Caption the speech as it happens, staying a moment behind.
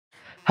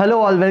Hello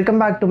all, welcome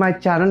back to my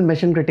channel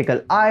Mission Critical.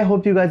 I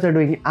hope you guys are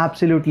doing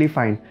absolutely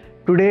fine.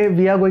 Today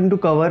we are going to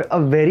cover a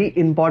very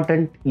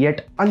important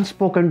yet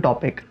unspoken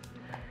topic.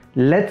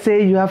 Let's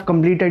say you have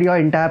completed your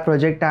entire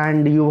project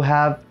and you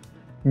have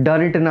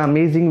done it in an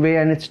amazing way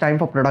and it's time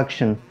for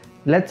production.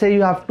 Let's say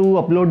you have to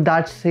upload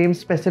that same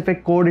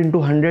specific code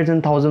into hundreds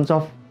and thousands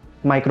of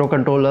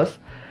microcontrollers.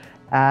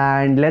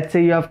 And let's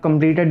say you have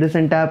completed this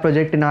entire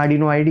project in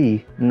Arduino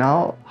IDE.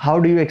 Now,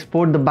 how do you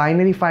export the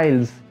binary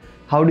files?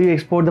 How do you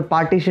export the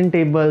partition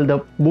table, the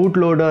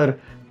bootloader,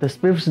 the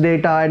SPIFFS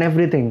data and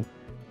everything?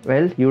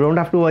 Well, you don't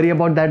have to worry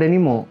about that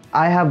anymore.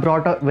 I have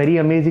brought a very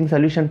amazing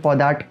solution for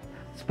that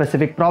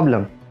specific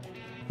problem.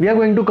 We are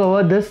going to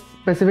cover this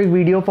specific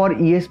video for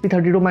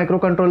ESP32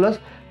 microcontrollers,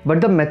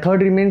 but the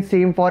method remains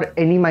same for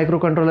any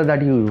microcontroller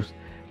that you use.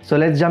 So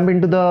let's jump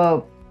into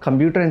the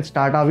computer and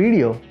start our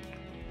video.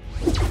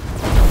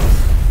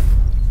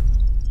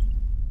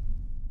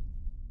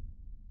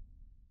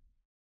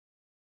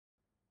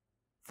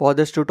 For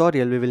this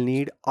tutorial, we will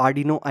need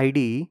Arduino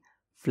IDE,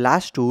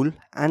 flash tool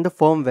and the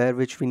firmware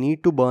which we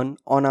need to burn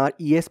on our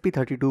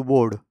ESP32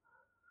 board.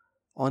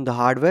 On the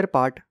hardware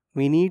part,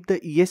 we need the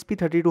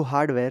ESP32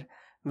 hardware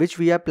which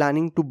we are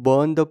planning to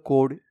burn the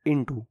code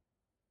into.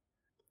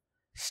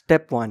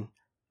 Step 1.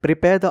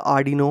 Prepare the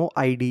Arduino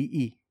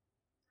IDE.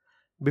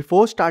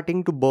 Before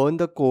starting to burn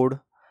the code,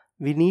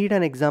 we need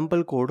an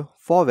example code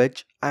for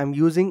which I am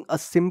using a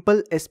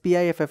simple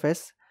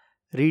SPIFFS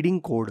reading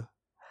code,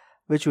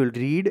 which will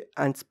read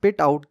and spit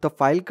out the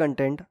file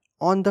content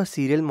on the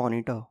serial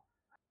monitor.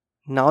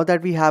 Now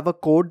that we have a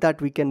code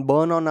that we can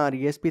burn on our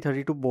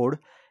ESP32 board,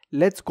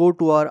 let's go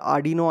to our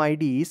Arduino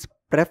IDE's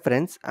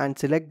preference and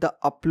select the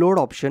upload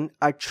option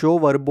at show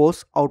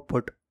verbose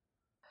output.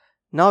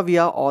 Now we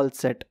are all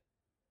set.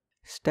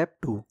 Step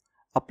 2.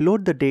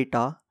 Upload the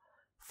data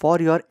for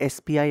your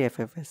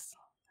SPIFFS.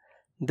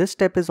 This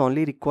step is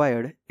only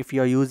required if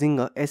you are using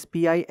a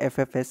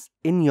SPIFFS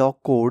in your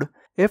code.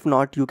 If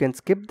not, you can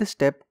skip this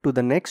step to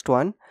the next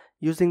one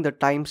using the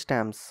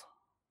timestamps.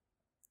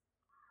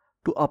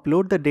 To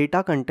upload the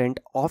data content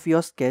of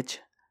your sketch,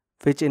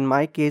 which in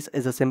my case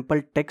is a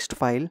simple text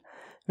file,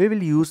 we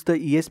will use the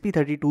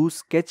ESP32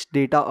 Sketch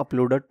Data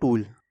Uploader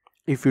tool.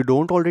 If you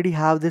don't already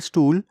have this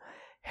tool,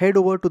 head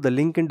over to the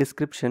link in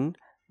description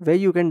where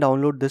you can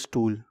download this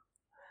tool.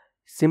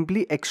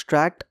 Simply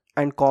extract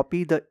and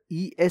copy the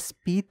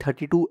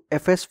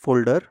ESP32FS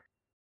folder.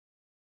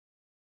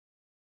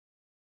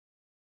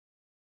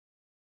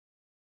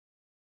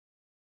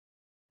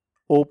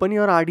 Open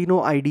your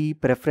Arduino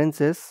IDE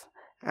preferences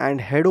and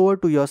head over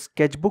to your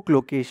sketchbook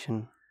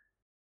location.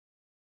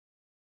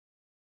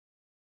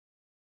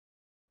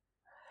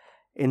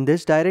 In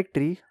this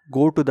directory,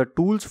 go to the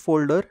tools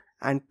folder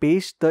and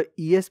paste the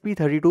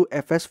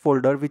ESP32FS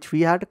folder which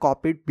we had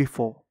copied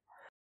before.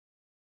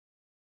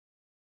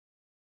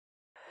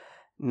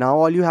 Now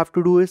all you have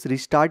to do is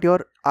restart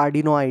your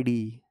Arduino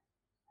IDE.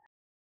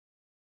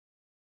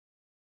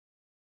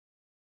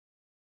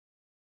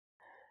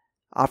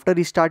 After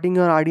restarting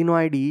your Arduino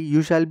IDE,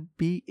 you shall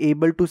be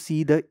able to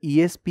see the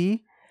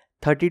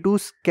ESP32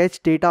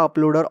 Sketch Data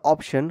Uploader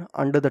option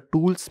under the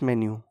Tools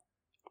menu.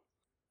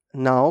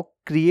 Now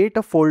create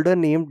a folder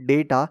named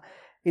Data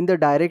in the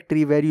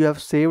directory where you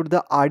have saved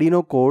the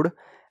Arduino code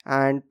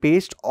and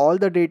paste all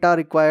the data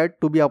required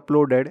to be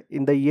uploaded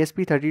in the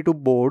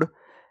ESP32 board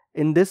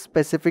in this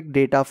specific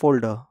data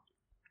folder.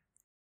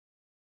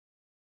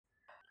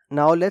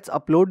 Now let's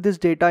upload this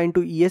data into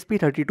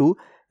ESP32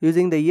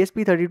 using the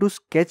ESP32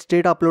 Sketch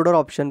Data Uploader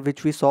option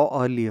which we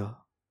saw earlier.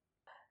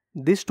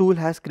 This tool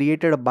has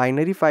created a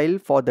binary file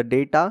for the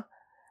data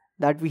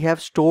that we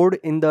have stored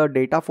in the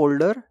data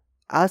folder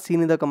as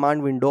seen in the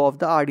command window of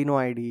the Arduino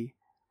IDE.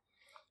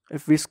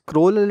 If we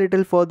scroll a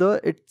little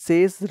further, it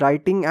says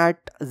writing at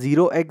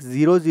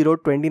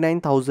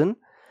 0x00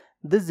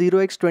 This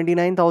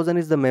 0x29000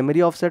 is the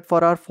memory offset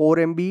for our 4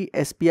 MB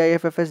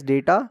SPIFFS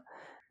data,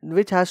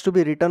 which has to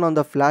be written on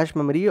the flash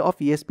memory of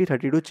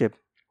ESP32 chip.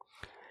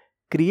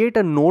 Create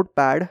a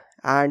notepad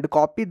and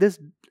copy this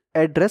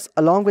address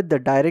along with the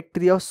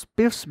directory of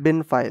SPIFFS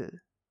bin file.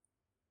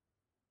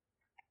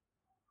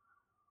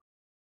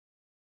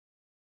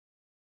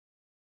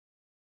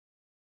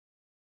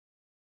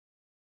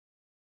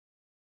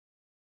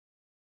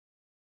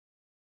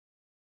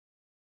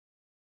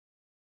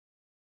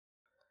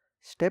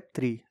 Step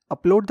 3.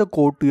 Upload the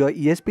code to your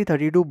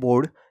ESP32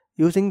 board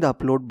using the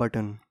upload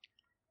button.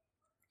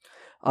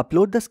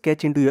 Upload the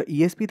sketch into your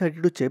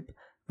ESP32 chip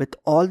with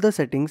all the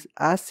settings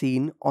as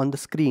seen on the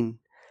screen,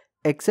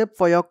 except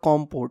for your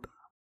COM port.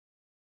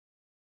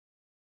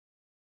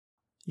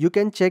 You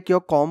can check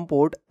your COM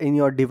port in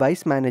your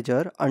device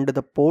manager under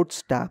the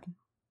ports tab.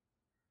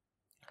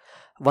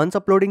 Once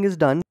uploading is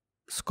done,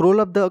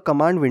 scroll up the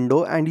command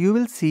window and you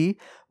will see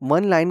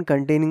one line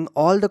containing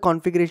all the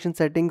configuration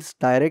settings,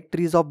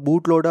 directories of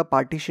bootloader,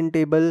 partition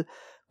table,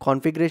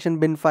 configuration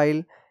bin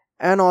file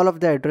and all of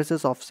the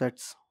addresses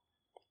offsets.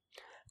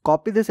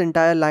 Copy this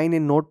entire line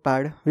in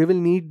Notepad. We will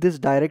need this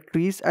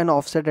directories and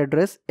offset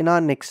address in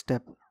our next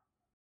step.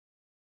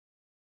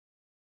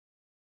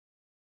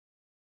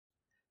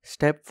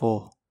 Step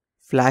 4.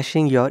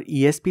 Flashing your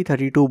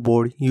ESP32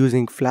 board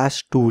using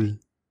Flash tool.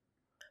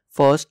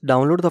 First,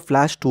 download the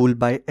Flash tool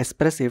by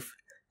Espressif.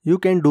 You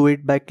can do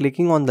it by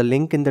clicking on the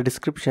link in the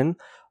description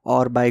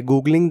or by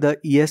googling the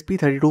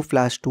ESP32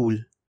 Flash tool.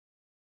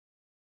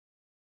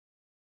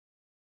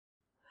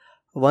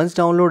 Once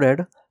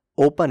downloaded,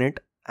 open it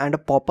and a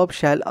pop-up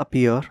shall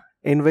appear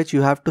in which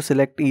you have to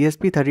select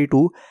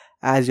ESP32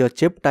 as your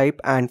chip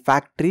type and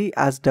factory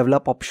as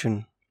develop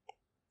option.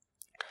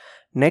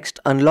 Next,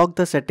 unlock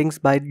the settings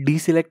by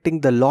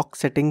deselecting the lock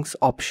settings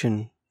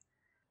option.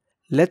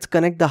 Let's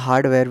connect the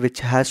hardware which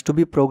has to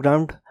be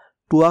programmed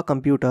to our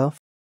computer.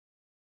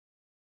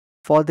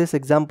 For this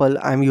example,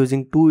 I am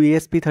using two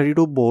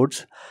ESP32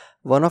 boards,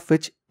 one of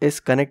which is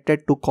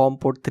connected to COM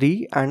port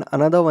 3 and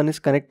another one is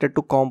connected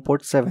to COM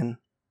port 7.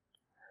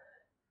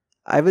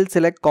 I will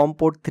select COM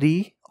port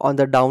 3 on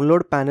the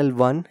download panel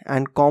 1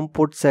 and COM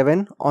port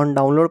 7 on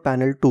download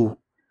panel 2.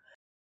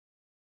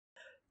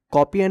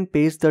 Copy and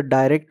paste the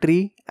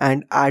directory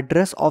and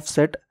address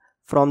offset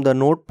from the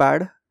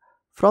notepad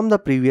from the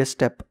previous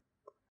step.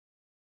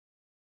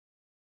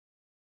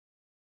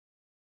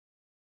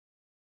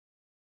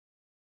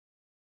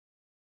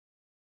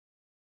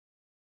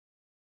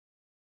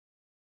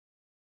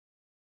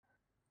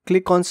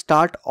 Click on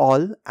Start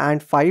All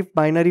and 5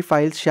 binary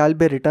files shall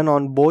be written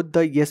on both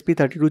the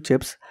ESP32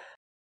 chips.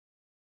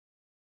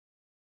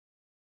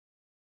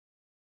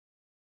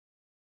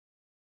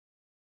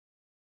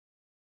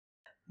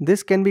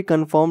 This can be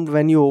confirmed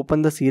when you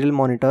open the serial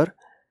monitor.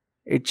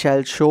 It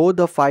shall show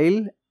the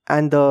file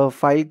and the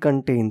file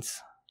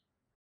contains.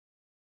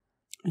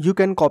 You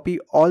can copy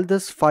all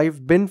these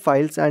 5 bin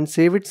files and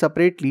save it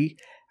separately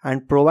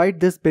and provide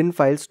these bin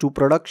files to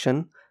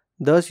production.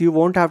 Thus you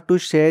won't have to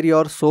share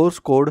your source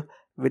code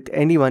with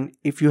anyone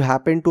if you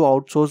happen to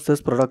outsource this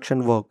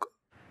production work.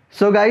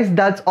 So guys,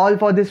 that's all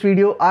for this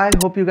video. I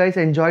hope you guys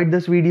enjoyed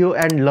this video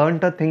and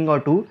learned a thing or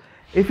two.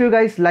 If you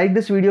guys like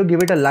this video,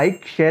 give it a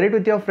like, share it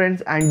with your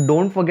friends and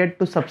don't forget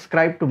to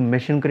subscribe to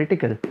Mission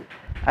Critical.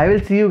 I will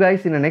see you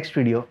guys in the next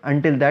video.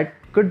 Until that,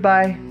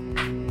 goodbye.